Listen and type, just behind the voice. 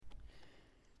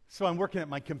So I'm working at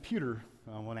my computer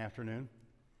one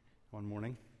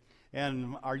morning,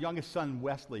 and our youngest son,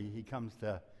 Wesley, he comes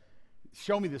to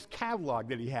show me this catalog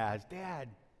that he has. Dad,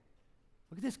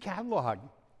 look at this catalog.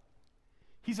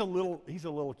 He's a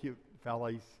little cute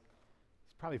fella. He's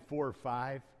probably 4 or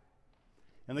 5.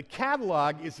 And the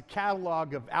catalog is a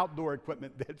catalog of outdoor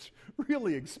equipment that's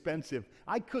really expensive.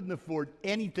 I couldn't afford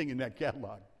anything in that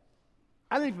catalog.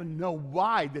 I don't even know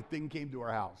why the thing came to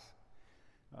our house.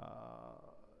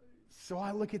 So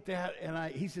I look at that,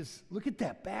 and he says, look at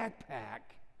that backpack.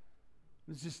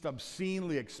 It's just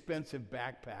obscenely expensive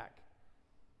backpack.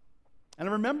 And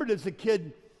I remembered as a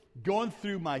kid going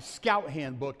through my scout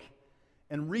handbook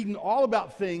and reading all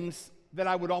about things that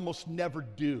I would almost never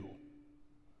do.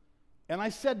 And I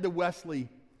said to Wesley,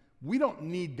 we don't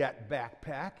need that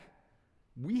backpack.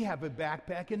 We have a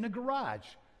backpack in the garage.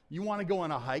 You want to go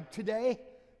on a hike today?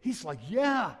 He's like,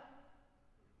 yeah.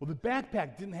 Well, the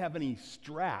backpack didn't have any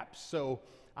straps, so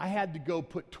I had to go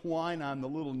put twine on the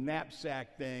little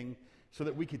knapsack thing so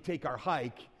that we could take our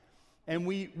hike. And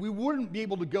we wouldn't be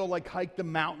able to go hike the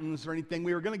mountains or anything.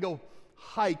 We were going to go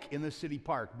hike in the city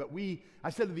park. But I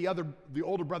said to the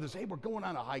older brothers, hey, we're going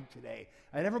on a hike today.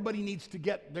 And everybody needs to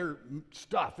get their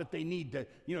stuff that they need to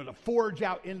forage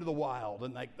out into the wild.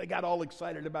 And they got all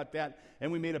excited about that.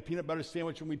 And we made a peanut butter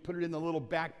sandwich and we put it in the little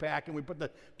backpack and we put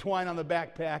the twine on the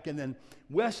backpack. And then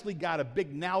Wesley got a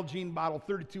big Nalgene bottle,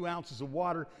 32 ounces of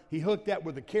water. He hooked that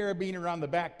with a carabiner on the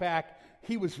backpack.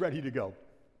 He was ready to go.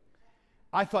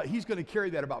 I thought he's going to carry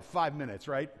that about 5 minutes,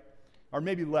 right? Or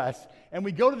maybe less. And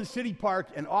we go to the city park,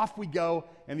 and off we go,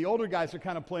 and the older guys are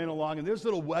kind of playing along, and there's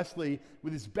little Wesley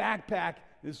with his backpack,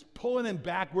 is pulling him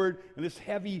backward, and this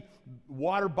heavy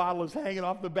water bottle is hanging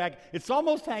off the back. It's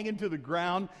almost hanging to the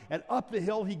ground, and up the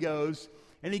hill he goes,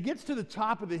 and he gets to the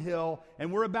top of the hill,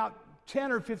 and we're about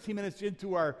 10 or 15 minutes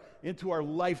into our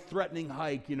life-threatening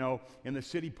hike, in the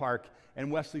city park,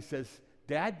 and Wesley says,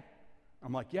 Dad?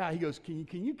 I'm like, yeah. He goes, can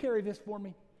you carry this for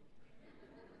me?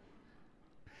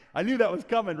 I knew that was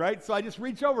coming, right? So I just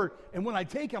reach over, and when I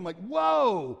take it, I'm like,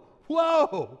 whoa,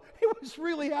 it was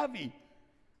really heavy.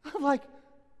 I'm like,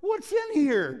 what's in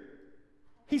here?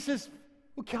 He says,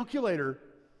 well, calculator.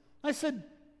 I said,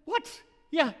 what?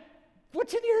 Yeah,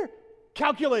 what's in here?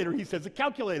 Calculator, he says, a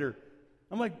calculator.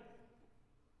 I'm like,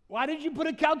 why did you put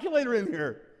a calculator in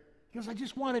here? He goes, I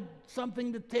just wanted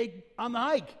something to take on the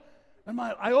hike. And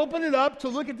I open it up to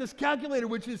look at this calculator,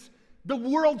 which is the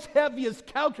world's heaviest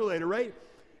calculator, right?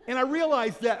 And I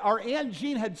realized that our Aunt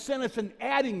Jean had sent us an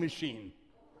adding machine.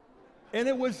 And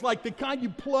it was like the kind you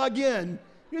plug in.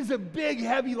 It was a big,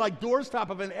 heavy,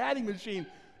 doorstop of an adding machine.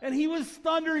 And he was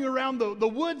thundering around the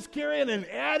woods carrying an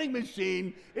adding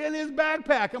machine in his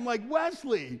backpack. I'm like,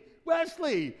 Wesley,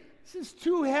 this is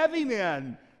too heavy,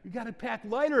 man. You got to pack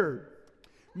lighter.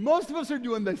 Most of us are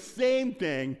doing the same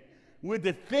thing with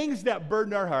the things that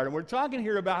burden our heart. And we're talking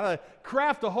here about how to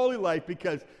craft a holy life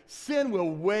because sin will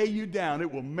weigh you down.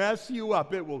 It will mess you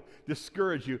up. It will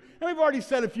discourage you. And we've already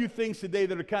said a few things today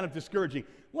that are kind of discouraging.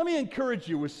 Let me encourage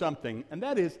you with something, and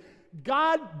that is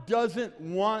God doesn't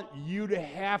want you to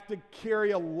have to carry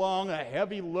along a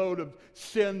heavy load of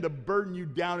sin to burden you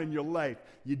down in your life.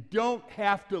 You don't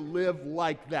have to live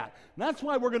like that. And that's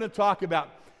why we're going to talk about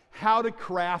how to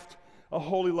craft a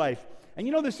holy life. And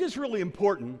this is really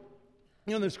important.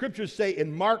 The scriptures say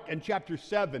in Mark and chapter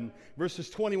 7, verses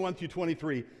 21 through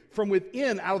 23, from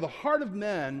within, out of the heart of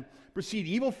men, proceed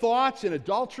evil thoughts and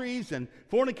adulteries and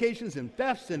fornications and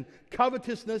thefts and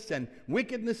covetousness and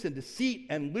wickedness and deceit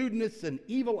and lewdness and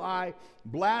evil eye,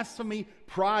 blasphemy,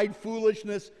 pride,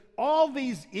 foolishness. All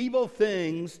these evil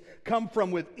things come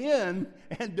from within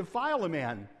and defile a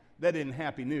man. That isn't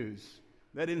happy news.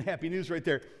 That isn't happy news right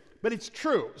there. But it's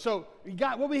true. So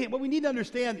what we need to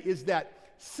understand is that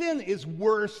sin is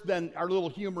worse than our little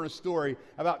humorous story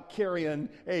about carrying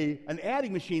an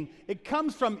adding machine. It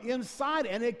comes from inside,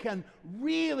 and it can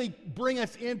really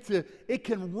it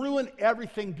can ruin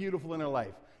everything beautiful in our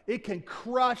life. It can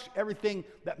crush everything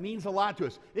that means a lot to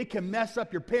us. It can mess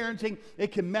up your parenting.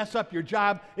 It can mess up your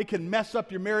job. It can mess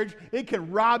up your marriage. It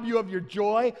can rob you of your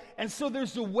joy. And so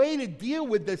there's a way to deal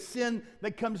with the sin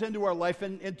that comes into our life,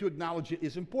 and to acknowledge it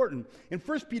is important. In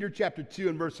 1 Peter chapter 2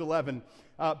 and verse 11,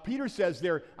 Peter says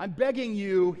there, I'm begging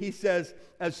you, he says,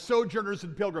 as sojourners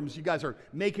and pilgrims, you guys are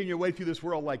making your way through this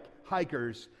world like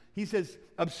hikers. He says,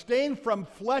 abstain from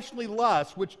fleshly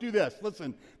lusts, which do this.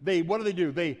 Listen, what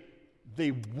do?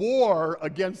 They war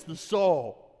against the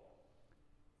soul.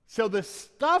 So the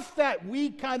stuff that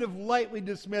we kind of lightly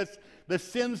dismiss, the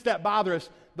sins that bother us,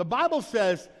 the Bible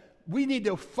says we need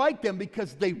to fight them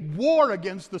because they war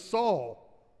against the soul.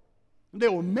 They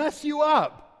will mess you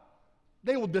up.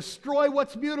 They will destroy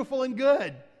what's beautiful and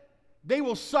good. They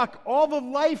will suck all the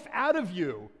life out of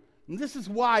you. And this is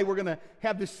why we're going to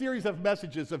have this series of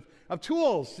messages of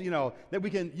tools, that we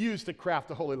can use to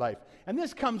craft a holy life. And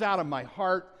this comes out of my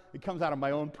heart. It comes out of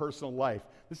my own personal life.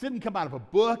 This didn't come out of a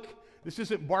book. This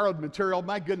isn't borrowed material.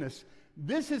 My goodness.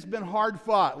 This has been hard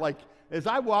fought. Like, as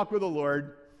I walk with the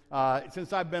Lord,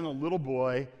 since I've been a little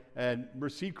boy and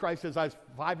received Christ as I was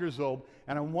 5 years old,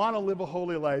 and I want to live a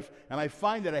holy life, and I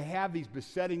find that I have these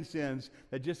besetting sins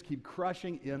that just keep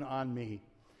crushing in on me.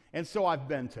 And so I've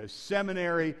been to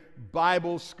seminary,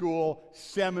 Bible school,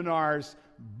 seminars,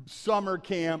 summer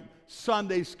camp,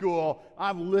 Sunday school.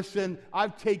 I've listened,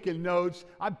 I've taken notes,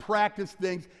 I've practiced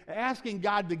things, asking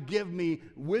God to give me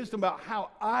wisdom about how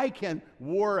I can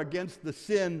war against the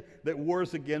sin that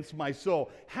wars against my soul,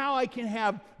 how I can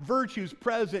have virtues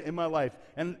present in my life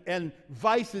and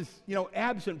vices,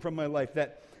 absent from my life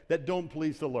that don't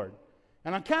please the Lord.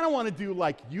 And I kind of want to do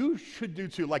like you should do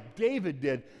too, like David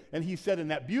did. And he said in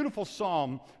that beautiful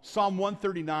psalm, Psalm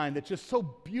 139, that's just so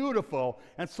beautiful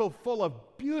and so full of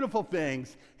beautiful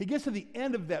things. He gets to the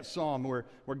end of that psalm where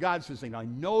God says, I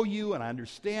know you and I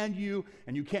understand you,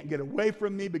 and you can't get away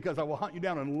from me because I will hunt you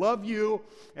down and love you.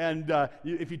 And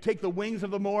if you take the wings of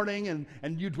the morning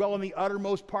and you dwell in the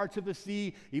uttermost parts of the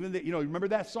sea, even that, remember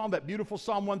that psalm, that beautiful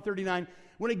Psalm 139?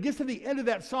 When it gets to the end of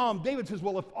that psalm, David says,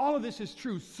 well, if all of this is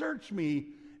true, search me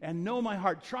and know my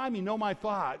heart. Try me, know my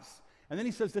thoughts. And then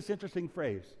he says this interesting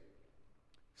phrase,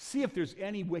 see if there's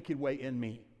any wicked way in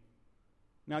me.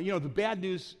 Now, the bad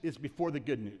news is before the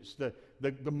good news.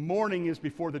 The mourning is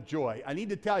before the joy. I need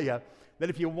to tell you that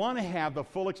if you want to have the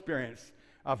full experience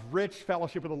of rich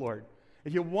fellowship with the Lord,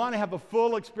 if you want to have the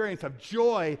full experience of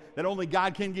joy that only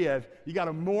God can give, you got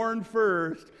to mourn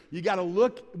first. You got to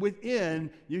look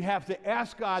within. You have to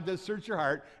ask God to search your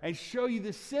heart and show you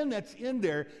the sin that's in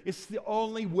there. It's the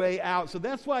only way out. So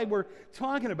that's why we're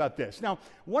talking about this. Now,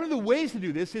 one of the ways to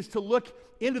do this is to look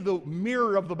into the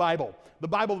mirror of the Bible. The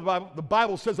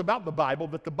Bible says about the Bible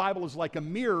that the Bible is like a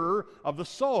mirror of the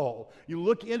soul. You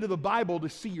look into the Bible to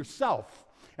see yourself.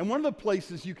 And one of the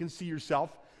places you can see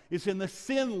yourself is in the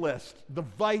sin list, the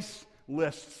vice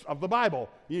lists of the Bible.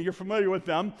 You're familiar with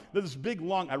them. There's this big,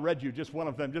 long, I read you just one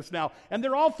of them just now. And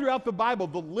they're all throughout the Bible,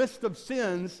 the list of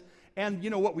sins. And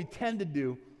what we tend to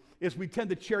do is we tend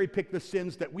to cherry pick the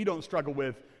sins that we don't struggle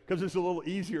with because it's a little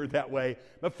easier that way.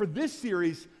 But for this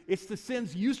series, it's the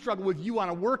sins you struggle with, you want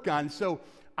to work on. So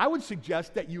I would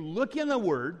suggest that you look in the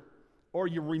Word or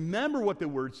you remember what the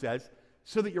Word says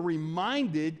so that you're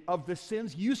reminded of the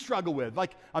sins you struggle with.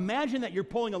 Like, imagine that you're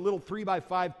pulling a little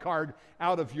 3x5 card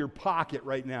out of your pocket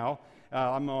right now.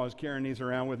 I'm always carrying these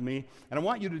around with me. And I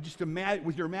want you to just imagine,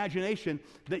 with your imagination,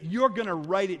 that you're going to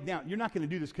write it down. You're not going to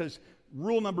do this because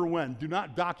rule number 1, do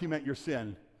not document your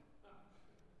sin.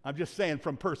 I'm just saying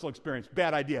from personal experience,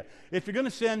 bad idea. If you're going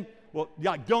to sin, well,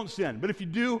 don't sin. But if you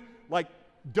do,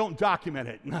 don't document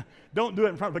it. Don't do it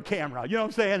in front of a camera. You know what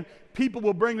I'm saying? People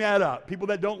will bring that up. People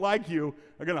that don't like you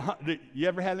are going to, you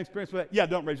ever had an experience with that? Yeah,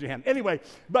 don't raise your hand. Anyway,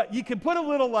 but you can put a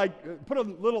little,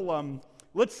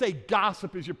 let's say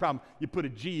gossip is your problem. You put a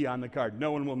G on the card.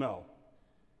 No one will know.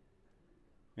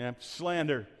 Yeah,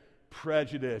 slander,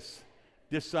 prejudice,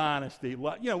 dishonesty,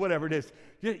 whatever it is.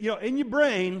 In your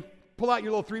brain, pull out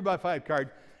your little 3x5 card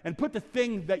and put the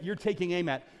thing that you're taking aim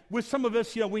at. With some of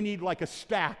us, we need like a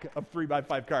stack of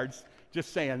 3x5 cards.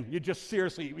 Just saying. You just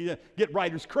seriously get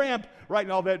writer's cramp,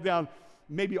 writing all that down.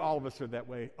 Maybe all of us are that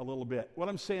way a little bit. What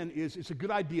I'm saying is it's a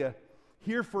good idea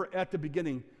here at the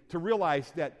beginning to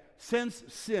realize that since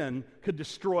sin could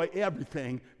destroy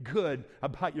everything good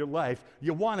about your life,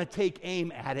 you want to take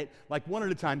aim at it like one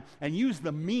at a time and use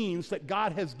the means that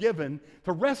God has given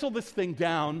to wrestle this thing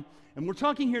down. And we're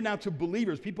talking here now to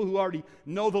believers, people who already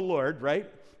know the Lord, right?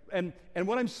 And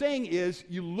what I'm saying is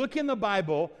you look in the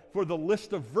Bible for the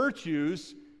list of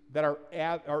virtues that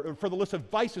or for the list of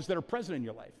vices that are present in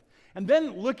your life. And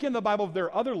then look in the Bible, there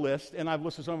are other lists, and I've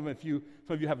listed some of them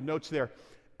some of you have notes there.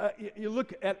 You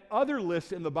look at other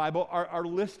lists in the Bible are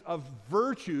lists of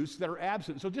virtues that are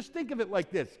absent. So just think of it like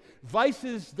this.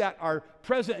 Vices that are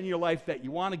present in your life that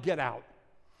you want to get out.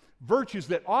 Virtues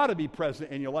that ought to be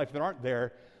present in your life that aren't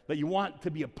there, that you want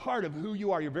to be a part of who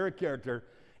you are, your very character.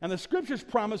 And the Scriptures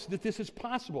promise that this is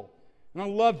possible. And I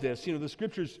love this. The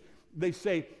Scriptures, they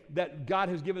say that God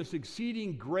has given us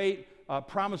exceeding great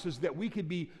promises that we could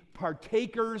be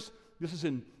partakers. This is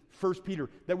in 1 Peter,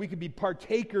 that we could be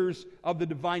partakers of the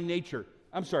divine nature.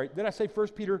 I'm sorry, did I say 1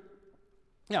 Peter?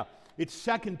 Yeah, it's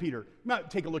 2 Peter. Now,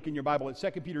 take a look in your Bible at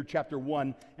 2 Peter chapter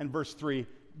 1 and verse 3.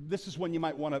 This is when you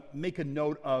might want to make a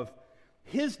note of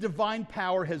His divine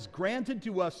power has granted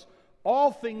to us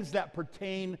all things that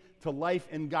pertain to life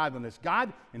and godliness.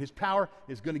 God and his power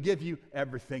is going to give you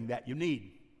everything that you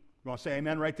need. You want to say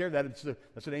amen right there? That's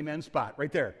an amen spot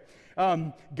right there.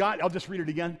 God, I'll just read it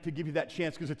again to give you that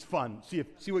chance because it's fun.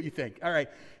 See what you think. All right.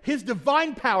 His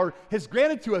divine power has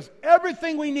granted to us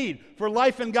everything we need for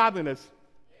life and godliness.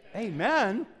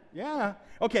 Amen. Yeah.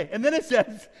 Okay. And then it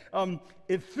says,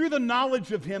 through the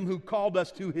knowledge of him who called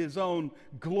us to his own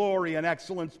glory and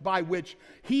excellence, by which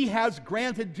he has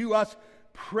granted to us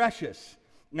precious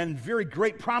and very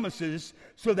great promises,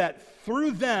 so that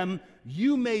through them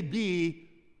you may be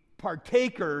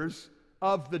partakers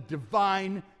of the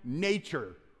divine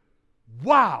nature.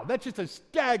 Wow, that's just a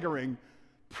staggering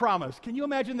promise. Can you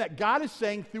imagine that God is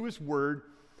saying through his word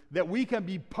that we can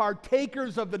be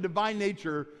partakers of the divine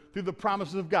nature through the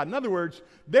promises of God? In other words,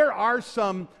 there are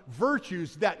some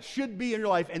virtues that should be in your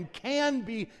life and can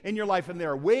be in your life, and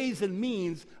there are ways and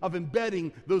means of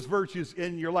embedding those virtues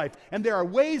in your life. And there are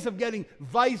ways of getting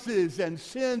vices and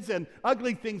sins and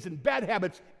ugly things and bad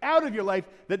habits out of your life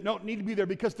that don't need to be there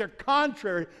because they're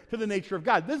contrary to the nature of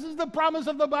God. This is the promise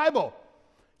of the Bible.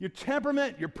 Your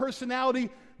temperament, your personality,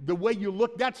 the way you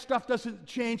look, that stuff doesn't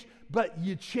change, but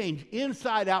you change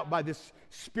inside out by this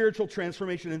spiritual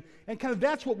transformation. And kind of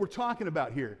that's what we're talking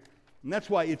about here. And that's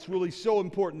why it's really so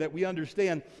important that we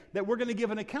understand that we're going to give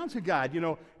an account to God,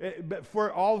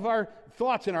 for all of our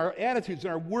thoughts and our attitudes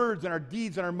and our words and our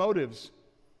deeds and our motives.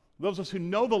 Those of us who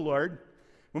know the Lord,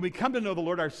 when we come to know the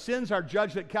Lord, our sins are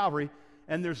judged at Calvary,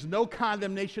 and there's no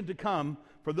condemnation to come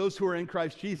for those who are in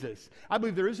Christ Jesus. I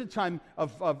believe there is a time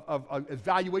of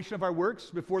evaluation of our works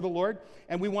before the Lord,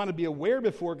 and we want to be aware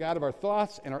before God of our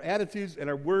thoughts and our attitudes and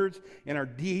our words and our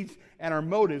deeds and our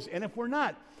motives. And if we're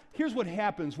not, here's what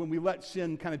happens when we let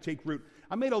sin kind of take root.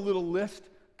 I made a little list,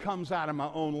 comes out of my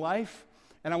own life,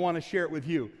 and I want to share it with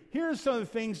you. Here are some of the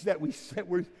things that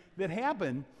that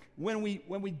happen when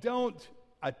we don't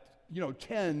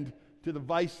tend to the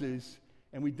vices,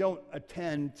 and we don't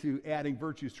attend to adding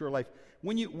virtues to our life.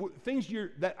 Things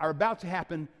that are about to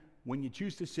happen when you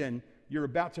choose to sin, you're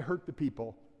about to hurt the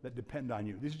people that depend on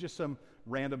you. These are just some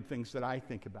random things that I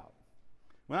think about.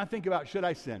 When I think about, should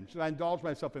I sin? Should I indulge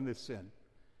myself in this sin?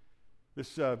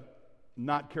 This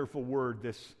not careful word,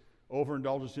 this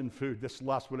overindulgence in food, this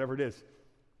lust, whatever it is.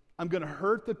 I'm going to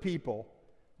hurt the people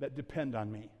that depend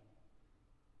on me.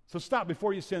 So stop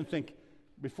before you sin. Think,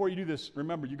 before you do this,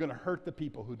 remember, you're going to hurt the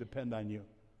people who depend on you.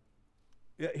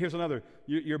 Here's another.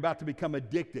 You're about to become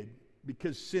addicted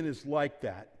because sin is like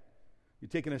that. You're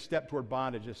taking a step toward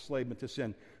bondage, enslavement to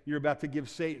sin. You're about to give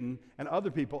Satan and other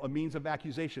people a means of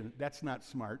accusation. That's not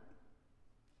smart.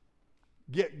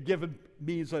 Give a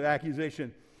means of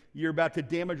accusation. You're about to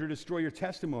damage or destroy your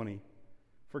testimony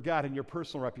for God and your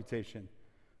personal reputation.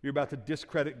 You're about to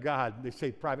discredit God. They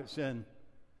say private sin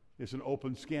is an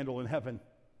open scandal in heaven.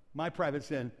 My private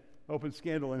sin, open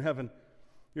scandal in heaven.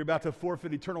 You're about to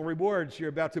forfeit eternal rewards. You're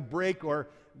about to break, or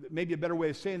maybe a better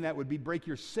way of saying that would be break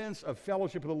your sense of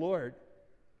fellowship with the Lord.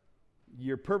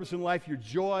 Your purpose in life, your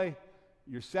joy,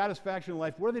 your satisfaction in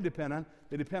life, what do they depend on?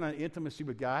 They depend on intimacy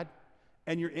with God.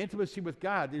 And your intimacy with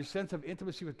God, your sense of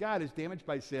intimacy with God is damaged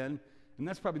by sin, and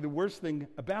that's probably the worst thing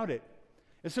about it.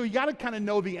 And so you got to kind of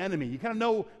know the enemy. We kind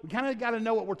of got to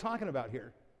know what we're talking about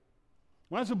here.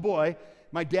 When I was a boy,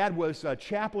 my dad was a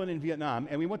chaplain in Vietnam,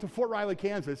 and we went to Fort Riley,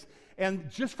 Kansas, and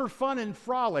just for fun and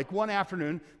frolic, one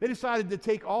afternoon, they decided to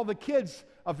take all the kids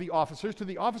of the officers to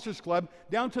the officers' club,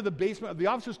 down to the basement of the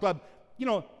officers' club.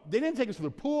 They didn't take us to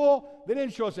the pool. They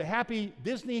didn't show us a happy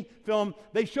Disney film.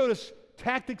 They showed us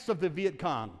Tactics of the Viet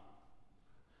Cong.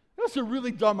 That was a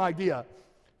really dumb idea.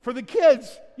 For the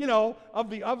kids,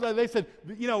 they said,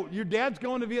 your dad's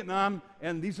going to Vietnam,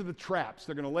 and these are the traps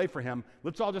they're going to lay for him.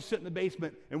 Let's all just sit in the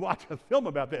basement and watch a film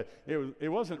about that. It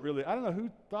wasn't really, I don't know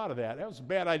who thought of that. That was a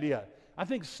bad idea. I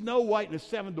think Snow White and the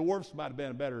Seven Dwarfs might have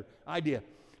been a better idea.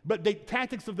 But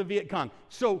Tactics of the Viet Cong.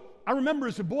 So I remember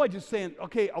as a boy just saying,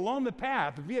 okay, along the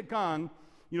path, the Viet Cong,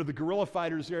 the guerrilla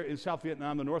fighters there in South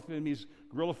Vietnam, the North Vietnamese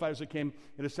guerrilla fighters that came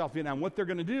into South Vietnam, what they're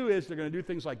going to do is they're going to do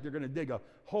things like they're going to dig a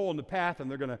hole in the path, and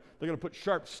they're going to put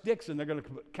sharp sticks, and they're going to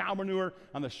put cow manure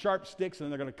on the sharp sticks, and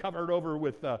they're going to cover it over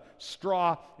with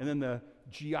straw, and then the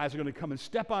GIs are going to come and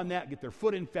step on that, get their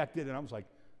foot infected. And I was like,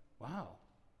 wow,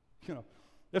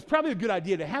 that's probably a good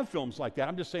idea to have films like that.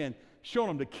 I'm just saying, showing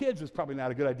them to kids is probably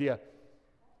not a good idea.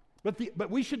 But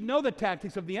we should know the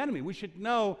tactics of the enemy. We should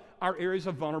know our areas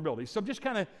of vulnerability. So just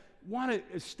kind of want to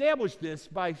establish this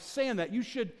by saying that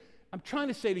I'm trying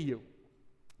to say to you,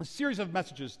 a series of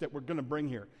messages that we're going to bring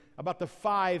here about the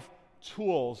 5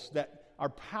 tools that are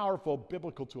powerful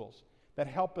biblical tools that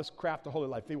help us craft a holy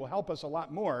life. They will help us a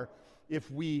lot more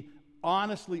if we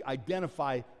honestly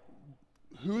identify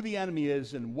who the enemy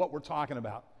is and what we're talking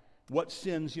about, what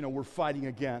sins, we're fighting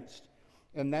against.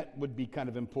 And that would be kind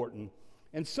of important.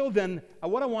 And so then,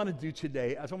 what I want to do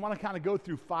today is I want to kind of go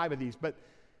through 5 of these, but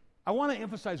I want to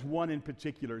emphasize one in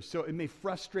particular. So it may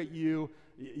frustrate you.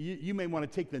 You may want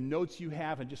to take the notes you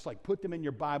have and just like put them in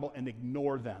your Bible and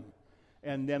ignore them.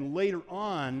 And then later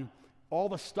on, all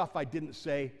the stuff I didn't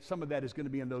say, some of that is going to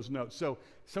be in those notes. So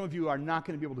some of you are not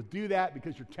going to be able to do that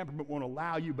because your temperament won't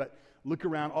allow you, but look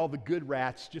around, all the good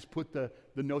rats, just put the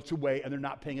notes away, and they're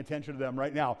not paying attention to them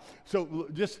right now. So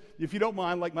just, if you don't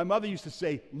mind, like my mother used to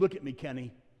say, look at me,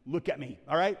 Kenny, look at me,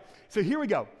 all right? So here we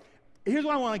go. Here's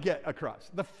what I want to get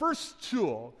across. The first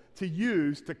tool to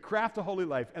use to craft a holy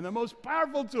life, and the most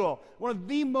powerful tool, one of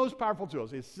the most powerful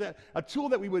tools, is a tool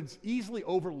that we would easily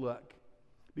overlook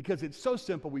because it's so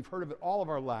simple, we've heard of it all of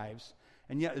our lives,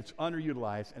 and yet it's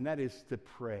underutilized, and that is to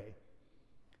pray.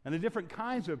 And the different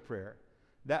kinds of prayer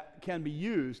that can be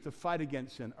used to fight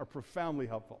against sin are profoundly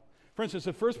helpful. For instance,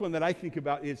 the first one that I think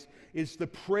about is the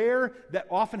prayer that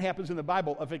often happens in the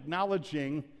Bible of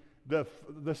acknowledging the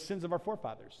sins of our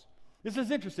forefathers. This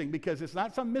is interesting because it's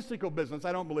not some mystical business,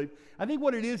 I don't believe. I think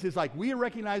what it is like we are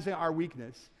recognizing our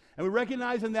weakness, and we're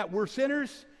recognizing that we're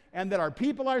sinners, and that our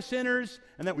people are sinners,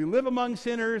 and that we live among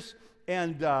sinners,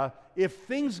 and if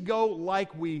things go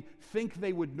like we think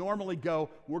they would normally go,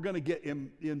 we're going to get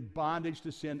in bondage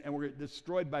to sin, and we're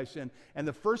destroyed by sin. And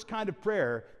the first kind of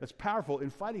prayer that's powerful in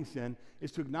fighting sin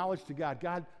is to acknowledge to God,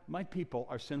 God, my people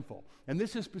are sinful. And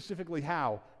this is specifically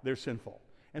how they're sinful.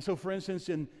 And so, for instance,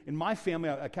 in my family,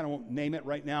 I kind of won't name it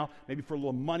right now. Maybe for a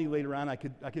little money later on, I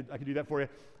could do that for you.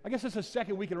 I guess it's the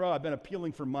second week in a row I've been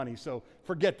appealing for money, so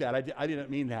forget that. I didn't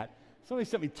mean that. Somebody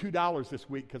sent me $2 this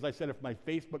week because I said if my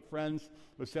Facebook friends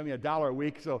would send me $1 a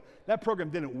week. So that program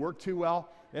didn't work too well.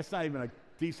 That's not even a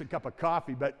decent cup of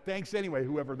coffee, but thanks anyway,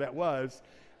 whoever that was.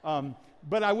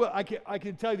 But I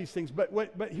can tell you these things. But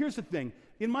here's the thing.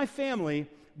 In my family,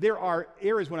 there are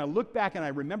areas when I look back and I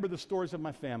remember the stories of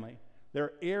my family, there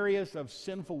are areas of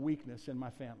sinful weakness in my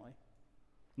family.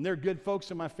 And they're good folks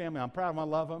in my family. I'm proud of them. I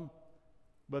love them.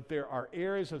 But there are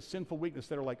areas of sinful weakness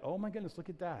that are like, oh my goodness, look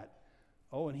at that.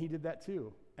 Oh, and he did that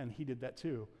too, and he did that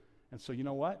too. And so you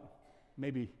know what?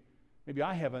 Maybe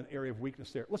I have an area of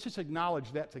weakness there. Let's just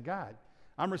acknowledge that to God.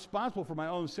 I'm responsible for my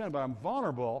own sin, but I'm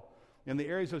vulnerable in the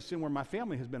areas of sin where my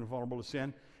family has been vulnerable to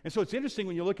sin. And so it's interesting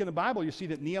when you look in the Bible, you see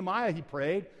that Nehemiah, he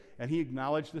prayed, and he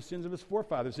acknowledged the sins of his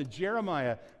forefathers. And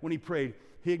Jeremiah, when he prayed,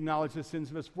 he acknowledged the sins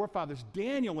of his forefathers.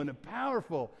 Daniel, in a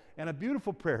powerful and a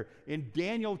beautiful prayer in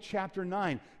Daniel chapter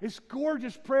 9. It's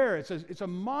gorgeous prayer. It's a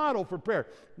model for prayer.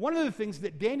 One of the things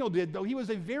that Daniel did, though he was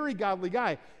a very godly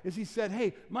guy, is he said,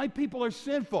 hey, my people are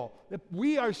sinful. That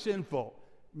we are sinful.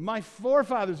 My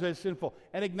forefathers are sinful.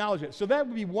 And acknowledge it. So that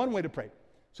would be one way to pray.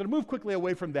 So to move quickly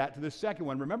away from that to the second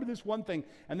one, remember this one thing,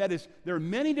 and that is there are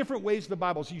many different ways in the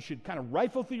Bible, so you should kind of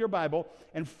rifle through your Bible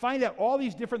and find out all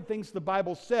these different things the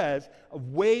Bible says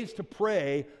of ways to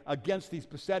pray against these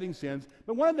besetting sins.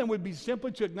 But one of them would be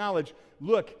simply to acknowledge,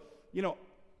 look,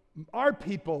 our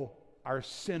people are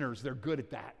sinners. They're good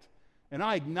at that. And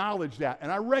I acknowledge that,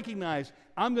 and I recognize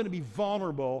I'm going to be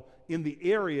vulnerable in the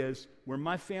areas where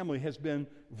my family has been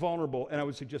vulnerable, and I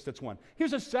would suggest that's one.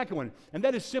 Here's a second one, and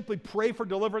that is simply pray for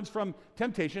deliverance from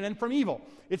temptation and from evil.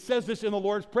 It says this in the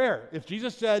Lord's Prayer. If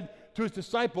Jesus said to his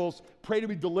disciples, pray to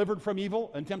be delivered from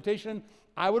evil and temptation,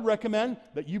 I would recommend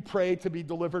that you pray to be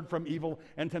delivered from evil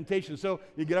and temptation. So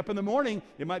you get up in the morning,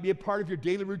 it might be a part of your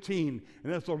daily routine,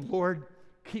 and that's, Lord,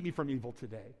 keep me from evil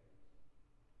today.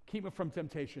 Keep me from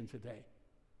temptation today.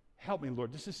 Help me,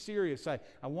 Lord. This is serious. I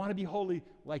want to be holy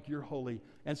like you're holy.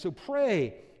 And so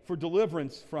pray for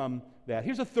deliverance from that.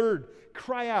 Here's a third.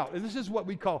 Cry out. And this is what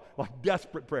we call like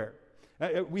desperate prayer.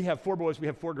 We have 4 boys. We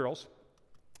have 4 girls.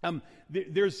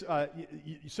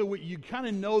 So you kind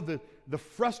of know the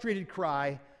frustrated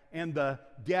cry and the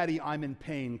daddy, I'm in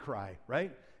pain cry,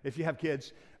 right? If you have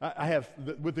kids. I have,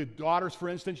 with the daughters, for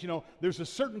instance, there's a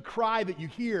certain cry that you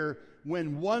hear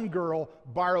when one girl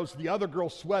borrows the other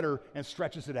girl's sweater and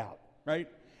stretches it out, right?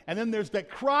 And then there's that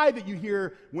cry that you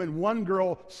hear when one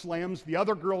girl slams the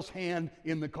other girl's hand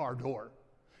in the car door.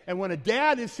 And when a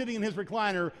dad is sitting in his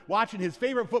recliner watching his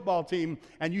favorite football team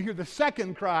and you hear the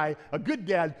second cry, a good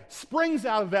dad springs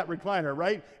out of that recliner,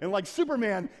 right? And like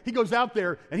Superman, he goes out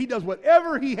there and he does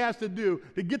whatever he has to do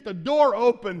to get the door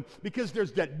open because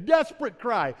there's that desperate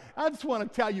cry. I just want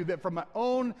to tell you that from my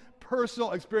own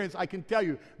personal experience, I can tell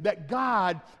you that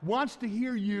God wants to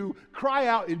hear you cry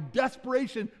out in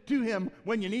desperation to Him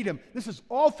when you need Him. This is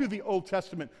all through the Old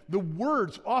Testament. The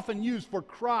words often used for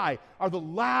cry are the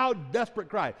loud, desperate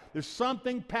cry. There's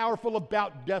something powerful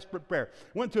about desperate prayer.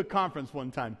 I went to a conference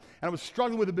one time, and I was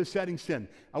struggling with a besetting sin.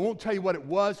 I won't tell you what it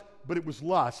was, but it was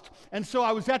lust. And so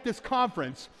I was at this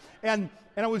conference, and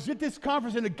I was at this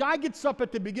conference, and a guy gets up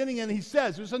at the beginning, and he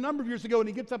says, it was a number of years ago, and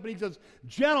he gets up and he says,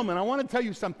 "Gentlemen, I want to tell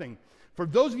you something. For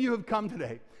those of you who have come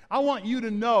today, I want you to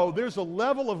know there's a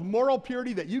level of moral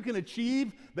purity that you can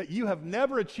achieve that you have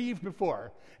never achieved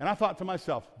before." And I thought to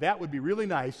myself, that would be really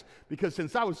nice, because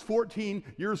since I was 14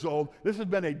 years old, this has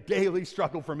been a daily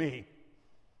struggle for me.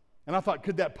 And I thought,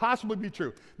 could that possibly be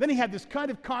true? Then he had this kind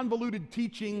of convoluted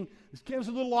teaching. It was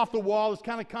a little off the wall. This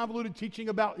kind of convoluted teaching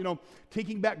about,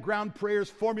 taking back ground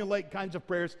prayers, formulaic kinds of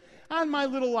prayers. And my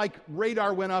little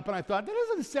radar went up, and I thought, that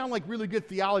doesn't sound like really good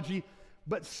theology,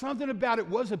 but something about it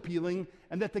was appealing,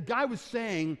 and that the guy was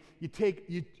saying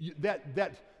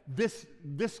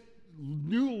this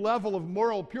new level of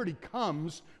moral purity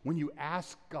comes when you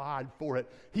ask God for it.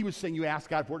 He was saying you ask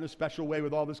God for it in a special way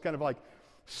with all this kind of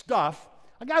stuff.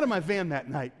 I got in my van that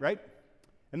night, right?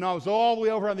 And I was all the way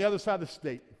over on the other side of the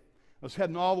state. I was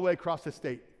heading all the way across the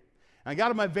state. And I got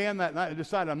in my van that night and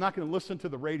decided I'm not going to listen to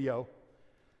the radio.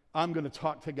 I'm going to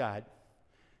talk to God.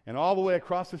 And all the way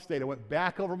across the state, I went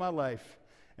back over my life.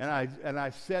 And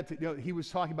I said, he was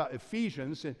talking about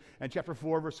Ephesians and chapter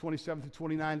 4, verse 27 to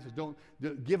 29. It says, don't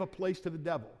give a place to the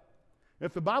devil.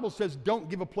 If the Bible says don't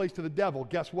give a place to the devil,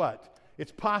 guess what?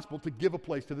 It's possible to give a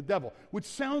place to the devil, which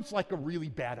sounds like a really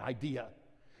bad idea.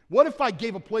 What if I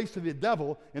gave a place to the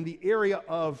devil in the area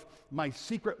of my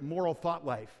secret moral thought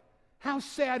life? How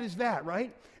sad is that,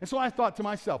 right? And so I thought to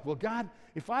myself, well, God,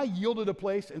 if I yielded a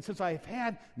place, and since I have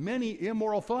had many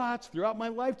immoral thoughts throughout my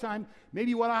lifetime,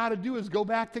 maybe what I ought to do is go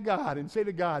back to God and say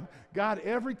to God, God,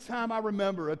 every time I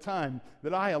remember a time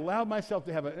that I allowed myself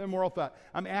to have an immoral thought,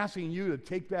 I'm asking you to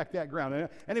take back that ground. And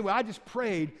anyway, I just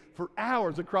prayed for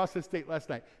hours across the state last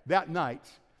night. That night,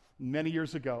 many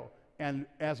years ago, and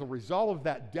as a result of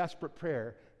that desperate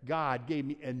prayer, God gave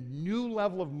me a new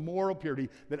level of moral purity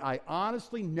that I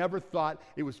honestly never thought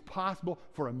it was possible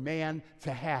for a man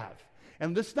to have.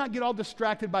 And let's not get all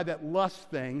distracted by that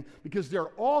lust thing, because there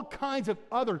are all kinds of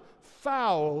other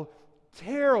foul,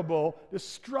 terrible,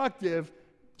 destructive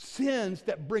sins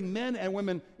that bring men and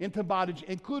women into bondage,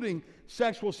 including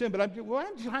sexual sin. But what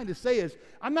I'm trying to say is,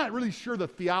 I'm not really sure the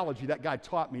theology that guy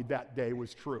taught me that day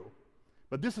was true.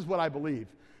 But this is what I believe.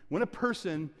 When a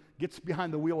person gets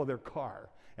behind the wheel of their car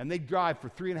and they drive for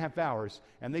 3.5 hours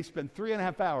and they spend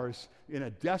 3.5 hours in a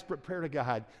desperate prayer to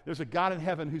God, there's a God in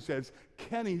heaven who says,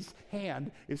 Kenny's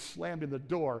hand is slammed in the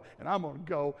door, and I'm going to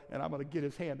go and I'm going to get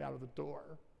his hand out of the door.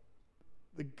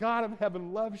 The God of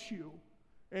heaven loves you,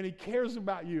 and He cares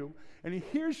about you, and He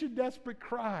hears your desperate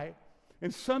cry.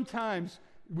 And sometimes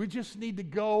we just need to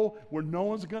go where no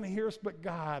one's going to hear us but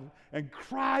God and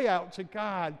cry out to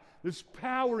God. There's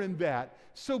power in that.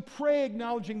 So pray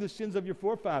acknowledging the sins of your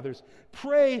forefathers.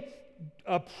 Pray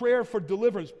a prayer for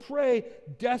deliverance. Pray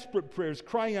desperate prayers,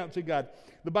 crying out to God.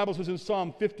 The Bible says in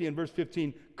Psalm 50 and verse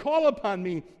 15, call upon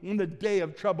me in the day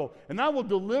of trouble, and I will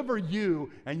deliver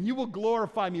you, and you will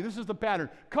glorify me. This is the pattern.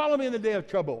 Call on me in the day of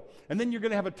trouble, and then you're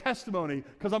going to have a testimony,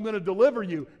 because I'm going to deliver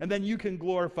you, and then you can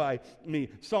glorify me.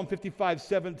 Psalm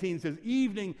 55:17 says,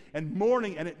 evening and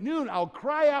morning and at noon, I'll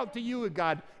cry out to you,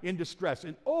 God, in distress.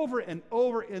 And over and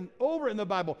over and over in the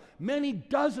Bible, many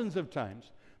dozens of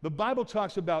times, the Bible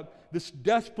talks about this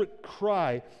desperate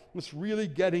cry, this really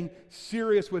getting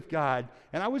serious with God.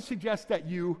 And I would suggest that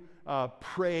you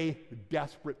pray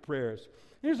desperate prayers.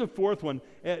 Here's a fourth one.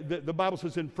 The Bible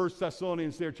says in 1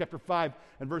 Thessalonians there, chapter 5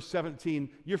 and verse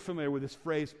 17, you're familiar with this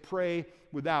phrase, pray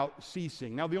without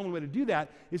ceasing. Now, the only way to do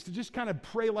that is to just kind of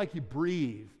pray like you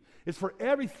breathe. It's for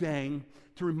everything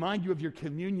to remind you of your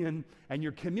communion and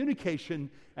your communication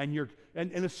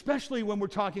and especially when we're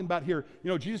talking about here,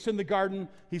 Jesus in the garden,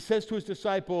 He says to His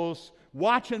disciples,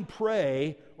 watch and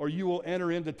pray or you will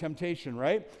enter into temptation,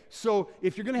 right? So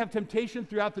if you're going to have temptation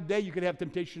throughout the day, you could have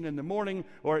temptation in the morning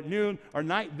or at noon or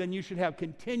night, then you should have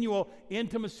continual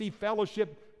intimacy,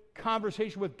 fellowship,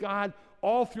 conversation with God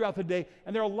all throughout the day.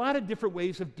 And there are a lot of different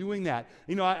ways of doing that.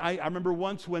 I remember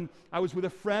once when I was with a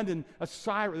friend and a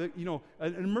siren,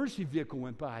 an emergency vehicle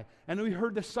went by, and we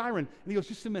heard the siren, and he goes,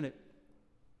 just a minute.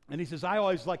 And he says, I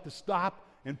always like to stop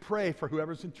and pray for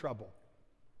whoever's in trouble.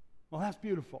 Well, that's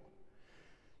beautiful.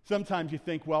 Sometimes you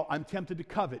think, well, I'm tempted to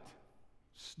covet.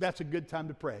 That's a good time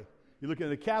to pray. You're looking at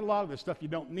the catalog, there's stuff you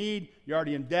don't need, you're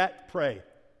already in debt, pray.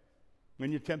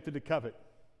 When you're tempted to covet,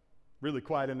 really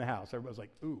quiet in the house. Everybody's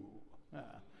like, ooh.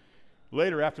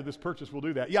 Later, after this purchase, we'll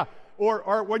do that. Yeah,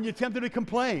 or when you're tempted to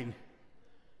complain.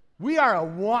 We are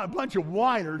a bunch of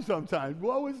whiners sometimes.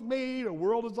 Woe is me, the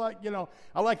world is like,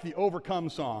 I like the overcome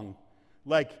song.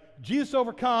 Like, Jesus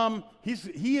overcome,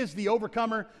 he is the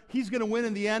overcomer. He's going to win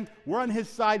in the end. We're on his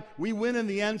side. We win in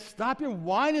the end. Stop your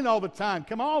whining all the time.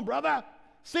 Come on, brother.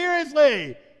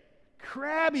 Seriously.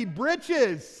 Crabby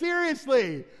britches.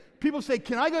 Seriously. People say,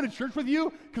 can I go to church with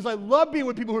you? Because I love being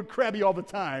with people who are crabby all the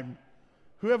time.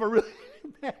 Whoever really,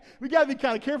 we got to be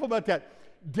kind of careful about that.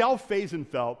 Del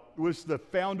Faisenfeld was the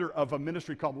founder of a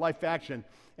ministry called Life Action.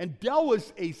 And Del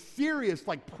was a serious,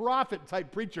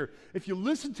 prophet-type preacher. If you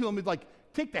listen to him, he'd,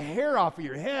 take the hair off of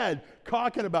your head,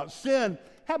 talking about sin.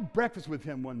 Have breakfast with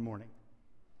him one morning.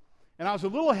 And I was a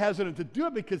little hesitant to do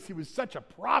it because he was such a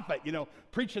prophet,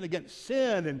 preaching against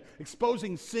sin and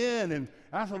exposing sin. And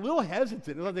I was a little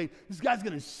hesitant. I was like, this guy's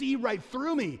going to see right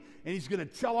through me, and he's going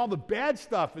to tell all the bad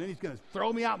stuff, and then he's going to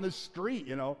throw me out in the street,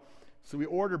 So we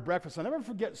ordered breakfast. I'll never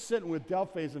forget sitting with Del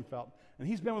Faisenfeld, and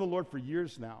he's been with the Lord for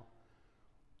years now.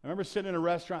 I remember sitting in a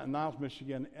restaurant in Niles,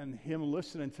 Michigan, and him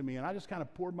listening to me, and I just kind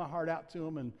of poured my heart out to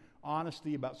him in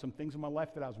honesty about some things in my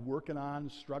life that I was working on,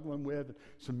 struggling with,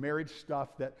 some marriage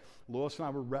stuff that Lois and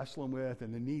I were wrestling with,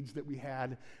 and the needs that we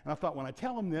had. And I thought, when I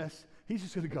tell him this, he's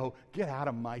just going to go, get out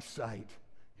of my sight,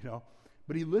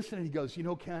 But he listened, and he goes,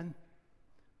 Ken,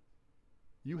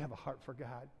 you have a heart for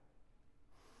God.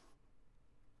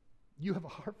 You have a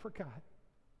heart for God.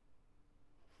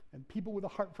 And people with a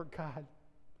heart for God,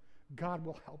 God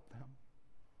will help them.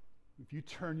 If you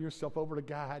turn yourself over to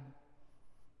God,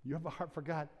 you have a heart for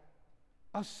God.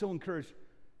 I was so encouraged.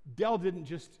 Del didn't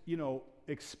just,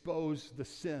 expose the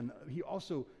sin. He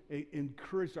also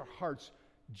encouraged our hearts.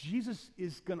 Jesus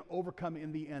is going to overcome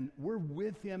in the end. We're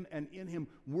with him, and in him,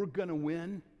 we're going to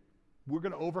win. We're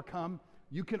going to overcome.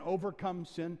 You can overcome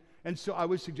sin. And so I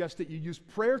would suggest that you use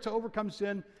prayer to overcome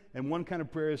sin. And one kind of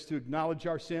prayer is to acknowledge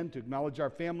our sin, to acknowledge our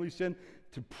family's sin,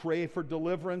 to pray for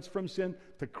deliverance from sin,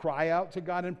 to cry out to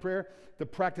God in prayer, to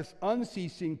practice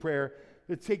unceasing prayer,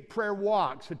 to take prayer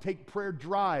walks, to take prayer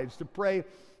drives, to pray.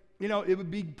 It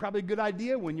would be probably a good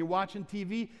idea when you're watching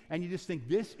TV and you just think,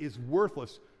 this is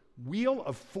worthless. Wheel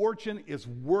of Fortune is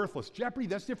worthless. Jeopardy,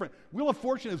 that's different. Wheel of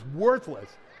Fortune is worthless.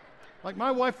 Like,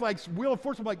 my wife likes Wheel of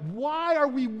Fortune. I'm like, why are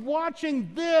we watching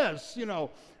this?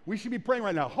 We should be praying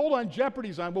right now. Hold on,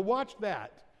 Jeopardy's on. We'll watch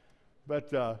that. But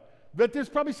there's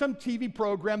probably some TV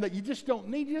program that you just don't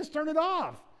need. You just turn it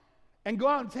off and go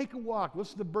out and take a walk.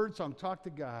 Listen to the bird song. Talk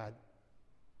to God.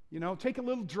 Take a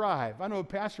little drive. I know a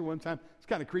pastor one time, it's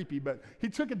kind of creepy, but he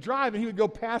took a drive and he would go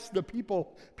past the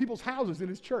people's houses in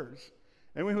his church.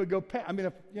 And when he would go past,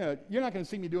 you're not going to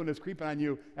see me doing this, creeping on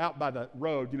you out by the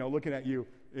road, looking at you.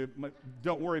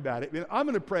 Don't worry about it. I'm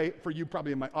going to pray for you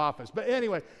probably in my office. But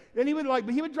anyway, and he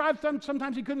would drive,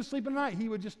 sometimes he couldn't sleep at night. He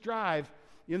would just drive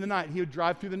in the night. He would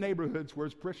drive through the neighborhoods where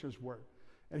his parishioners were,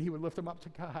 and he would lift them up to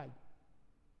God.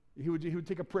 He would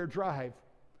take a prayer drive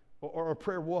or a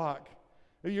prayer walk.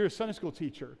 Maybe you're a Sunday school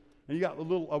teacher, and you got a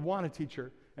Awana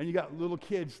teacher, and you got little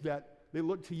kids that they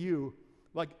look to you.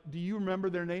 Do you remember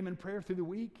their name in prayer through the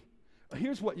week?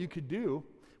 Here's what you could do.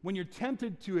 When you're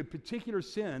tempted to a particular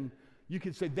sin, you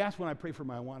could say, that's when I pray for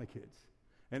my Awana kids.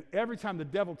 And every time the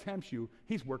devil tempts you,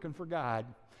 he's working for God.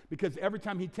 Because every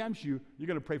time he tempts you, you're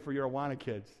going to pray for your Awana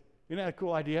kids. Isn't that a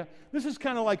cool idea? This is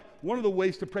kind of like one of the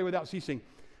ways to pray without ceasing.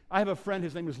 I have a friend,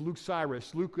 his name is Luke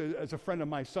Cyrus. Luke is a friend of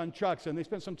my son Chuck's, and they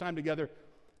spent some time together.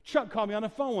 Chuck called me on the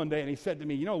phone one day, and he said to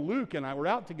me, Luke and I were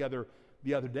out together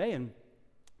the other day, and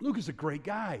Luke is a great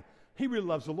guy. He really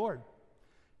loves the Lord.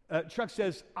 Chuck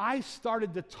says, I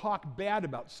started to talk bad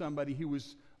about somebody who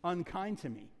was unkind to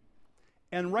me.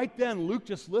 And right then, Luke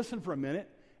just listened for a minute,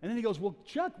 and then he goes, well,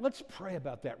 Chuck, let's pray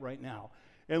about that right now.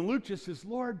 And Luke just says,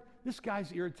 Lord, this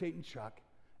guy's irritating Chuck,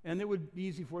 and it would be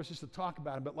easy for us just to talk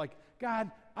about him, but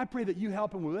God, I pray that you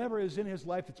help him with whatever is in his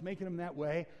life that's making him that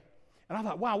way. And I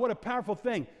thought, wow, what a powerful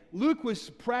thing. Luke was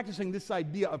practicing this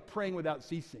idea of praying without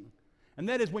ceasing. And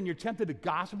that is when you're tempted to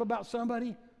gossip about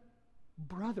somebody,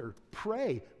 brother,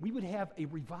 pray. We would have a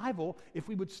revival if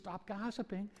we would stop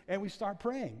gossiping and we start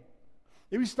praying.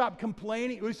 If we stop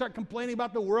complaining, we start complaining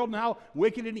about the world and how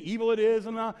wicked and evil it is,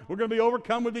 and we're going to be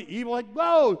overcome with the evil.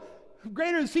 Whoa,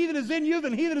 greater is he that is in you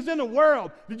than he that is in the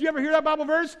world. Did you ever hear that Bible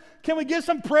verse? Can we get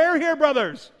some prayer here,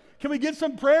 brothers? Can we get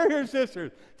some prayer here,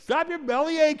 sisters? Stop your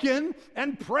belly aching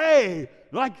and pray.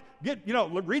 Read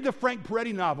the Frank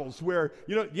Peretti novels where,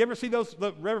 you ever see those,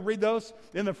 ever read those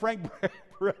in the Frank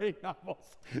Peretti novels?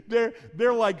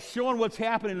 They're like showing what's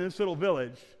happening in this little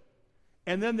village.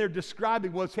 And then they're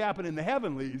describing what's happening in the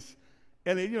heavenlies.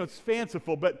 And it's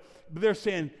fanciful, but they're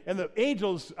saying, and the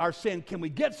angels are saying, can we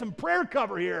get some prayer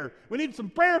cover here? We need some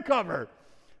prayer cover.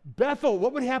 Bethel,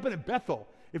 what would happen at Bethel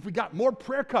if we got more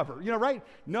prayer cover? Right?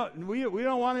 No, we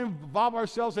don't want to involve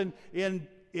ourselves in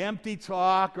empty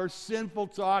talk or sinful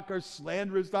talk or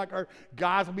slanderous talk or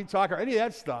gossipy talk or any of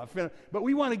that stuff. But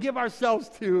we want to give ourselves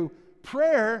to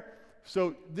prayer.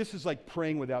 So this is like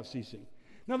praying without ceasing.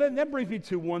 Now that brings me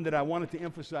to one that I wanted to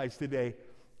emphasize today.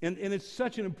 And it's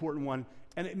such an important one,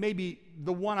 and it may be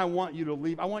the one I want you to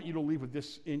leave. I want you to leave with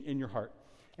this in your heart.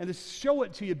 And to show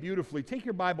it to you beautifully, take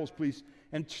your Bibles, please,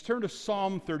 and turn to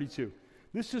Psalm 32.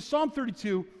 Psalm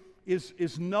 32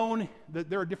 is known that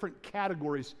there are different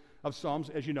categories of Psalms,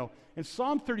 as you know. And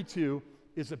Psalm 32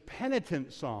 is a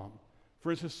penitent psalm. For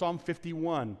instance, Psalm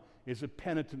 51 is a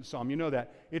penitent psalm. You know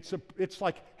that. It's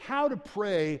like how to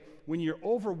pray when you're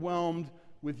overwhelmed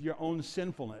with your own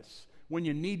sinfulness, when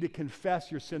you need to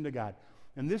confess your sin to God.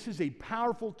 And this is a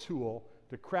powerful tool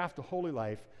to craft a holy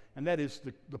life, and that is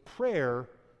the prayer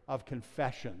of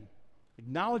confession,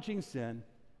 acknowledging sin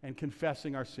and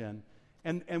confessing our sin.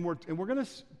 And we're going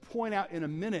to point out in a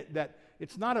minute that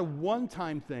it's not a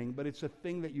one-time thing, but it's a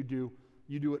thing that you do.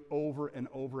 You do it over and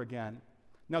over again.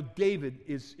 Now, David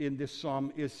is in this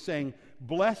psalm is saying,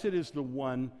 "Blessed is the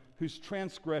one whose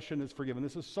transgression is forgiven."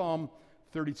 This is Psalm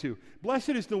 32. Blessed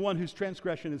is the one whose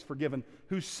transgression is forgiven,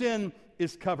 whose sin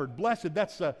is covered. Blessed,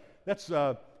 that's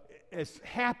as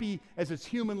happy as it's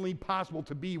humanly possible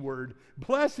to be word.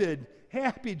 Blessed,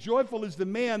 happy, joyful is the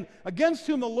man against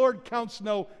whom the Lord counts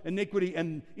no iniquity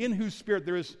and in whose spirit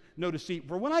there is no deceit.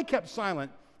 For when I kept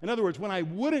silent, in other words, when I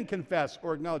wouldn't confess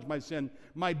or acknowledge my sin,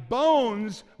 my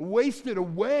bones wasted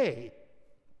away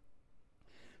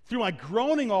through my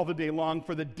groaning all the day long,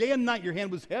 for the day and night your hand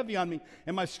was heavy on me,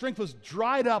 and my strength was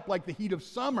dried up like the heat of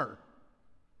summer.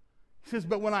 He says,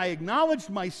 but when I acknowledged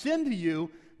my sin to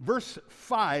you, verse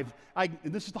 5,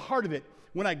 this is the heart of it.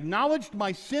 When I acknowledged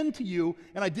my sin to you,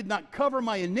 and I did not cover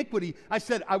my iniquity, I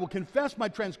said, I will confess my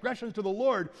transgressions to the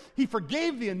Lord. He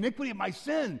forgave the iniquity of my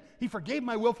sin. He forgave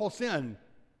my willful sin.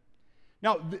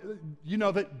 Now, you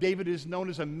know that David is known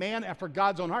as a man after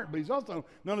God's own heart, but he's also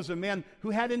known as a man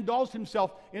who had indulged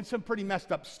himself in some pretty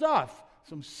messed up stuff,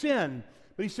 some sin.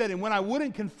 But he said, and when I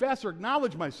wouldn't confess or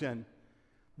acknowledge my sin,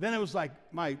 then it was like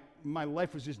my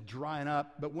life was just drying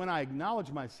up. But when I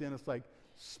acknowledged my sin, it's like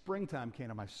springtime came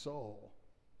to my soul.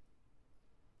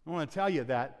 I want to tell you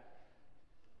that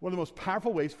one of the most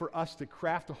powerful ways for us to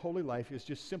craft a holy life is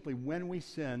just simply when we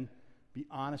sin, be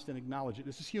honest and acknowledge it.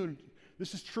 This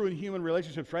is true in human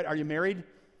relationships, right? Are you married?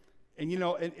 And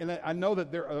and I know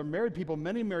that there are married people,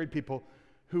 many married people,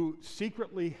 who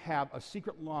secretly have a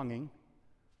secret longing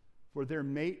for their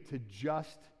mate to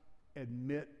just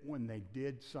admit when they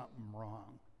did something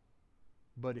wrong.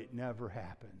 But it never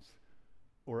happens,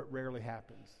 or it rarely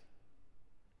happens.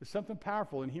 There's something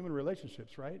powerful in human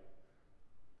relationships, right?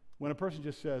 When a person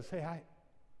just says, hey,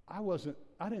 I was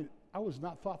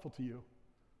not thoughtful to you.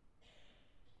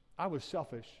 I was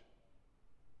selfish.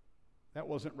 That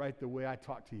wasn't right the way I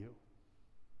talked to you.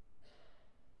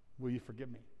 Will you forgive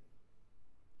me?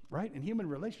 Right? In human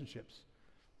relationships,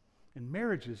 in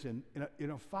marriages, in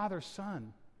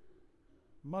father-son,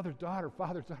 mother-daughter,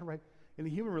 father-daughter, right? In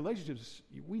the human relationships,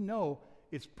 we know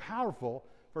it's powerful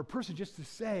for a person just to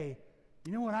say,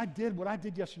 you know what I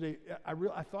did yesterday,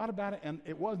 I thought about it and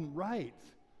it wasn't right.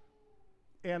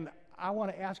 And I want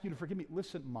to ask you to forgive me.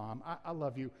 Listen, Mom, I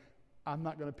love you. I'm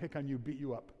not going to pick on you, beat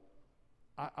you up.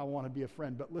 I want to be a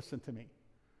friend, but listen to me.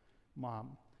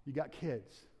 Mom, you got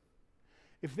kids.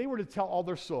 If they were to tell all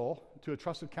their soul to a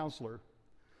trusted counselor,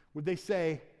 would they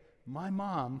say, my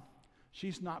mom,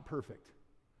 she's not perfect,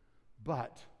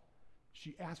 but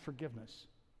she asks forgiveness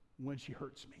when she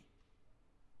hurts me?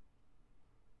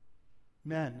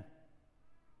 Men,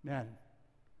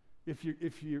 if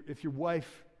your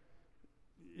wife,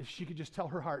 if she could just tell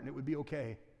her heart and it would be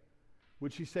okay,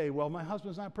 would she say, well, my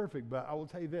husband's not perfect, but I will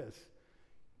tell you this,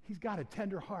 he's got a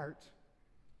tender heart.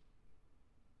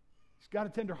 He's got a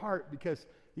tender heart because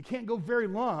you can't go very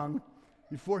long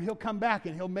before he'll come back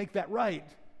and he'll make that right.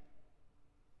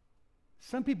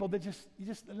 Some people, that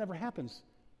never happens.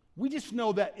 We just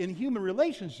know that in human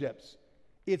relationships,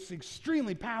 it's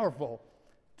extremely powerful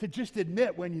to just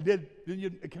admit when you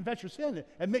confess your sin,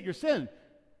 admit your sin.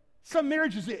 Some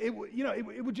marriages, it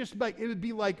would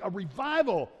be like a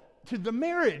revival to the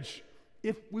marriage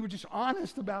if we were just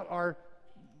honest about our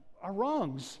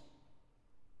wrongs.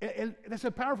 And that's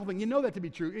a powerful thing. You know that to be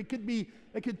true. It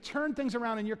could turn things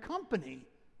around in your company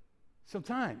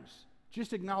sometimes,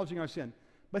 just acknowledging our sin.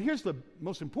 But here's the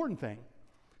most important thing.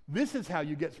 This is how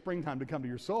you get springtime to come to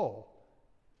your soul.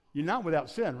 You're not without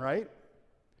sin, right?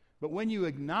 But when you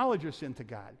acknowledge your sin to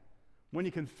God, when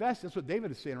you confess, that's what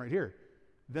David is saying right here,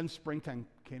 then springtime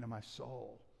came to my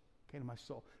soul. Came to my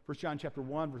soul. 1 John chapter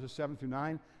 1, verses 7 through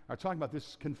 9 are talking about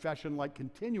this confession like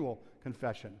continual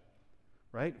confession,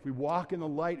 right? If we walk in the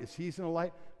light as he's in the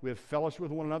light, we have fellowship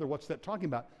with one another. What's that talking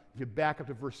about? If you back up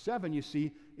to verse 7, you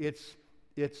see it's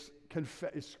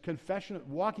confession,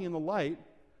 walking in the light.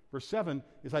 Verse 7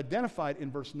 is identified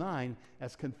in verse 9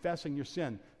 as confessing your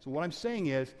sin. So what I'm saying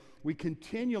is we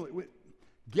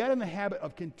get in the habit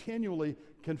of continually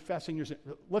confessing your sin.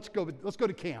 Let's go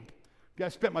to camp. I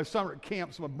spent my summer at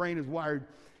camp, so my brain is wired.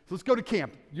 So let's go to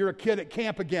camp. You're a kid at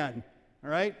camp again,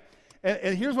 all right?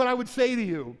 And here's what I would say to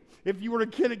you if you were a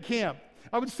kid at camp.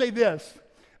 I would say this.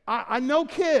 I know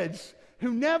kids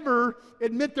who never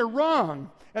admit they're wrong,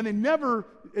 and they never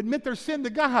admit their sin to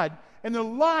God, and their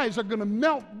lives are going to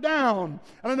melt down.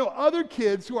 And I know other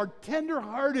kids who are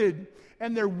tender-hearted,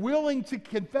 and they're willing to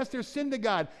confess their sin to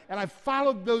God. And I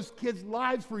followed those kids'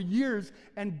 lives for years,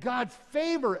 and God's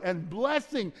favor and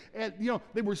blessing, and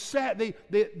they were sad.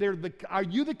 Are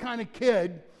you the kind of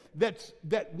kid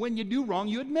that when you do wrong,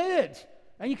 you admit it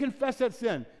and you confess that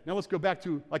sin? Now let's go back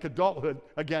to like adulthood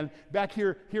again, back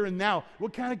here and now.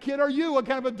 What kind of kid are you? What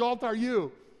kind of adult are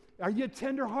you? Are you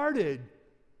tender-hearted?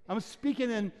 I was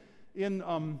speaking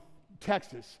in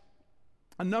Texas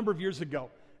a number of years ago,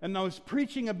 and I was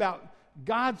preaching about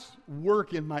God's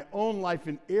work in my own life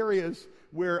in areas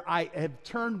where I have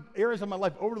turned areas of my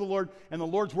life over to the Lord, and the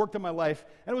Lord's worked in my life.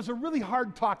 And it was a really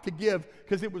hard talk to give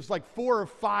because it was like 4 or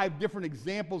 5 different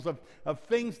examples of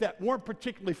things that weren't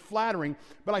particularly flattering,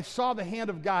 but I saw the hand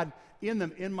of God in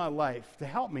them in my life to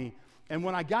help me. And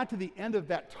when I got to the end of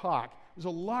that talk, it was a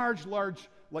large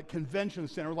like convention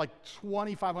center, like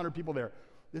 2,500 people there.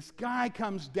 This guy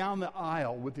comes down the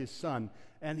aisle with his son,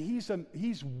 and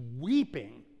he's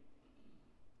weeping.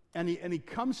 And he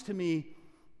comes to me,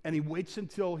 and he waits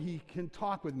until he can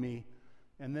talk with me,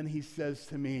 and then he says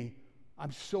to me,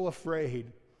 "I'm so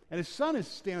afraid." And his son is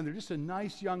standing there, just a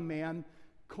nice young man,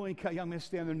 clean-cut young man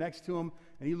standing there next to him,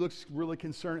 and he looks really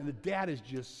concerned, and the dad is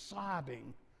just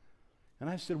sobbing. And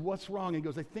I said, "What's wrong?" And he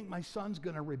goes, "I think my son's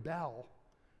going to rebel."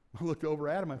 I looked over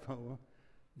at him, I thought, well,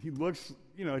 he looks,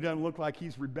 it doesn't look like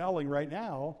he's rebelling right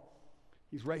now.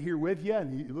 He's right here with you,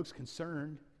 and he looks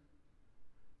concerned.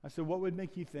 I said, "What would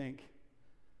make you think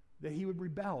that he would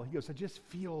rebel?" He goes, "I just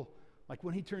feel like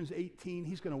when he turns 18,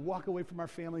 he's going to walk away from our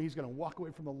family, he's going to walk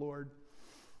away from the Lord,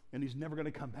 and he's never going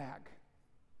to come back."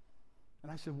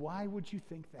 And I said, "Why would you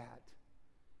think that?"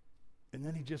 And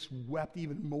then he just wept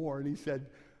even more, and he said,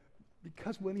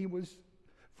 "Because when he was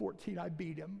 14, I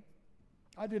beat him.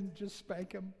 I didn't just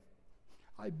spank him,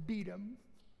 I beat him.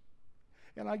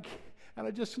 And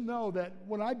I just know that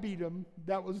when I beat him,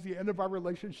 that was the end of our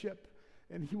relationship.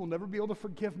 And he will never be able to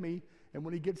forgive me. And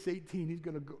when he gets 18, he's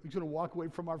going to walk away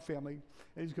from our family,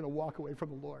 and he's going to walk away from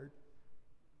the Lord."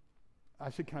 I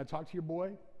said, "Can I talk to your boy?"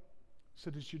 I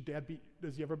said,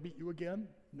 "Does he ever beat you again?"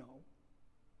 "No."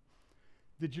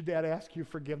 "Did your dad ask you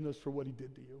forgiveness for what he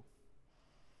did to you?"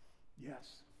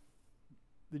 "Yes."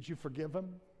 "Did you forgive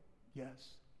him?"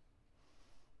 "Yes."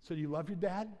 "So do you love your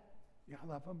dad?" "Yeah, I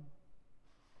love him."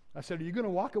 I said, "Are you going to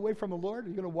walk away from the Lord? Are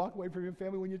you going to walk away from your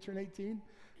family when you turn 18?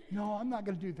 "No, I'm not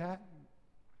going to do that."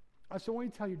 I said, "Why don't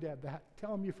you tell your dad that?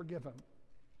 Tell him you forgive him."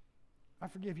 "I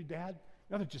forgive you, Dad."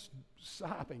 Now they're just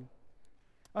sobbing.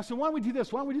 I said, "Why don't we do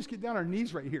this? Why don't we just get down on our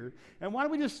knees right here? And why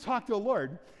don't we just talk to the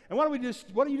Lord? And why don't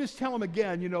you just tell him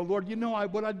again, Lord,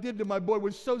 what I did to my boy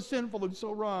was so sinful and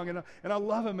so wrong, and I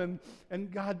love him,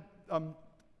 and God,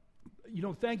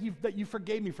 thank you that you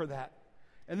forgave me for that.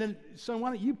 And then, son, why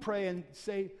don't you pray and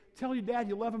say, tell your dad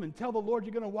you love him, and tell the Lord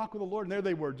you're going to walk with the Lord." And there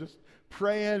they were, just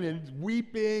praying and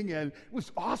weeping, and it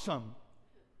was awesome.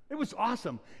 It was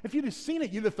awesome. If you'd have seen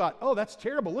it, you'd have thought, "Oh, that's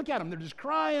terrible. Look at them. They're just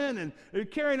crying, and they're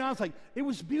carrying on." It's like, it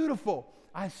was beautiful.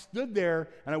 I stood there,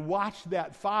 and I watched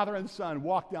that father and son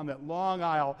walk down that long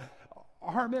aisle,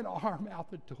 arm in arm out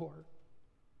the door.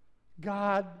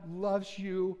 God loves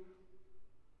you,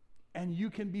 and you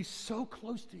can be so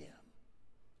close to him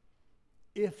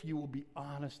if you will be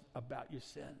honest about your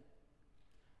sin.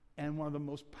 And one of the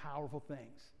most powerful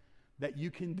things that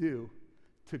you can do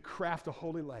to craft a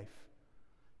holy life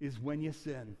is when you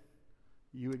sin,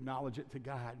 you acknowledge it to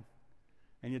God,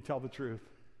 and you tell the truth.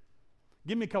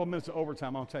 Give me a couple minutes of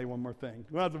overtime. I'll tell you one more thing.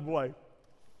 When I was a boy,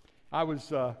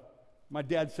 my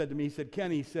dad said to me, he said,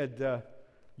 "Kenny," he said,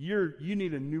 you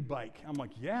need a new bike." I'm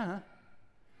like, "Yeah."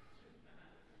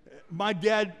 My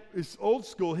dad is old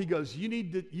school. He goes, you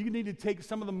need to take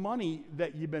some of the money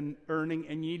that you've been earning,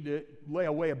 and you need to lay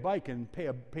away a bike and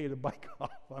pay the bike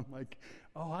off. I'm like,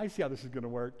 "Oh, I see how this is going to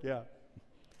work." Yeah.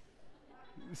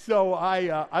 So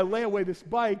I lay away this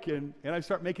bike, and I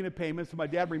start making the payments, and my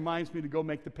dad reminds me to go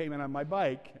make the payment on my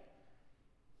bike.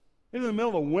 It was in the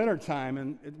middle of winter time,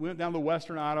 and it went down to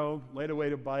Western Auto, laid away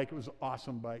the bike. It was an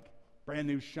awesome bike, brand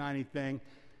new shiny thing.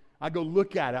 I go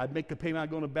look at it. I'd make the payment. I'd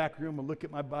go in the back room and look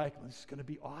at my bike. This is going to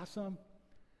be awesome.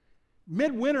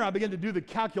 Midwinter, I began to do the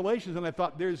calculations, and I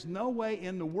thought, there's no way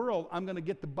in the world I'm going to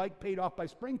get the bike paid off by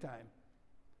springtime.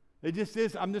 It just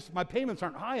is. My payments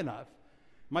aren't high enough.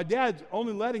 My dad's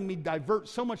only letting me divert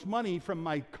so much money from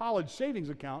my college savings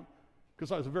account,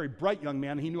 because I was a very bright young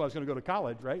man, and he knew I was going to go to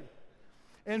college, right?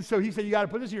 And so he said, you got to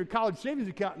put this in your college savings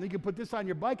account, and you can put this on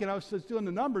your bike. And I was just doing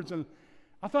the numbers, and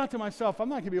I thought to myself, I'm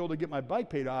not going to be able to get my bike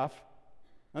paid off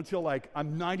until like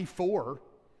I'm 94.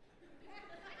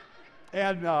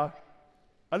 And I'll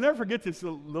never forget this. The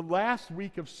last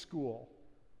week of school,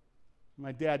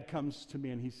 my dad comes to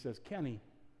me and he says, Kenny,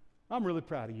 I'm really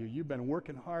proud of you. You've been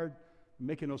working hard,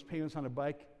 making those payments on a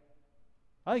bike.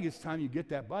 I think it's time you get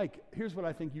that bike. Here's what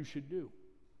I think you should do.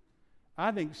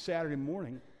 I think Saturday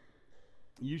morning,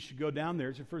 you should go down there.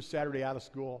 It's your first Saturday out of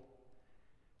school.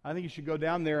 I think you should go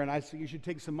down there, and I think you should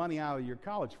take some money out of your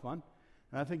college fund,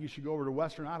 and I think you should go over to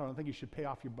Western Auto, and I think you should pay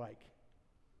off your bike.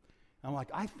 I'm like,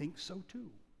 I think so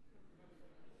too.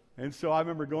 And so I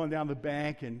remember going down to the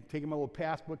bank and taking my little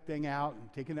passbook thing out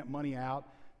and taking that money out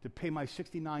to pay my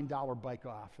 $69 bike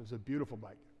off. It was a beautiful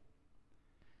bike.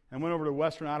 I went over to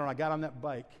Western Auto, and I got on that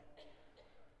bike.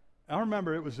 I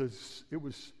remember it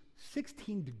was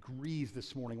 16 degrees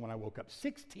this morning when I woke up.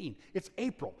 16. It's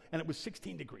April, and it was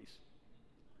 16 degrees.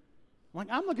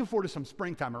 I'm looking forward to some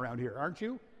springtime around here, aren't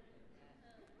you?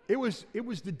 It was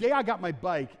the day I got my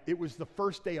bike, it was the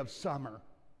first day of summer.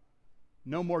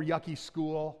 No more yucky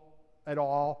school at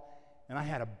all. And I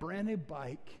had a brand new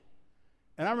bike.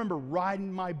 And I remember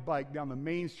riding my bike down the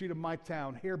main street of my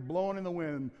town, hair blowing in the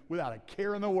wind, without a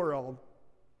care in the world.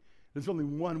 There's only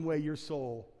one way your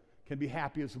soul can be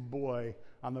happy as a boy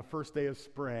on the first day of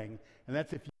spring, and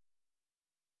that's if you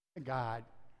go to God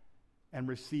and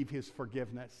receive his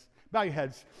forgiveness. Bow your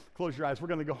heads, close your eyes. We're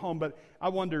going to go home, but I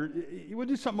wonder, we'll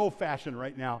do something old-fashioned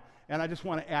right now, and I just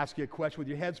want to ask you a question with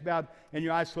your heads bowed and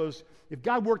your eyes closed. If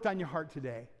God worked on your heart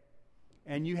today,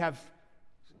 and you have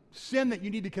sin that you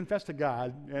need to confess to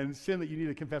God, and sin that you need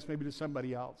to confess maybe to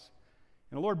somebody else,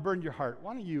 and the Lord burdened your heart,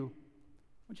 why don't you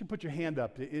put your hand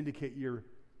up to indicate your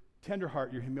tender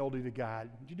heart, your humility to God?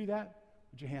 Would you do that?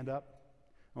 Put your hand up.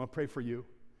 I want to pray for you.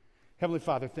 Heavenly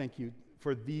Father, thank you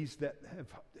for these that have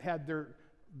had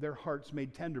their hearts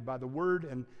made tender by the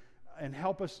word, and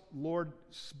help us, Lord,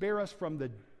 spare us from the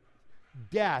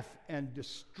death and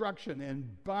destruction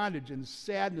and bondage and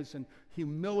sadness and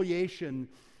humiliation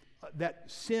that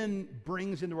sin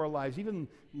brings into our lives, even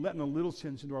letting the little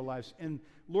sins into our lives. And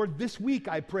Lord, this week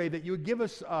I pray that you would give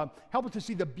us, help us to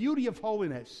see the beauty of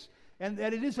holiness, and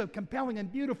that it is a compelling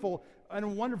and beautiful and a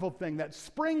wonderful thing, that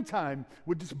springtime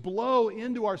would just blow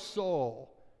into our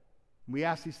soul. We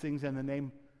ask these things in the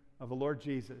name of the Lord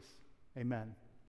Jesus. Amen.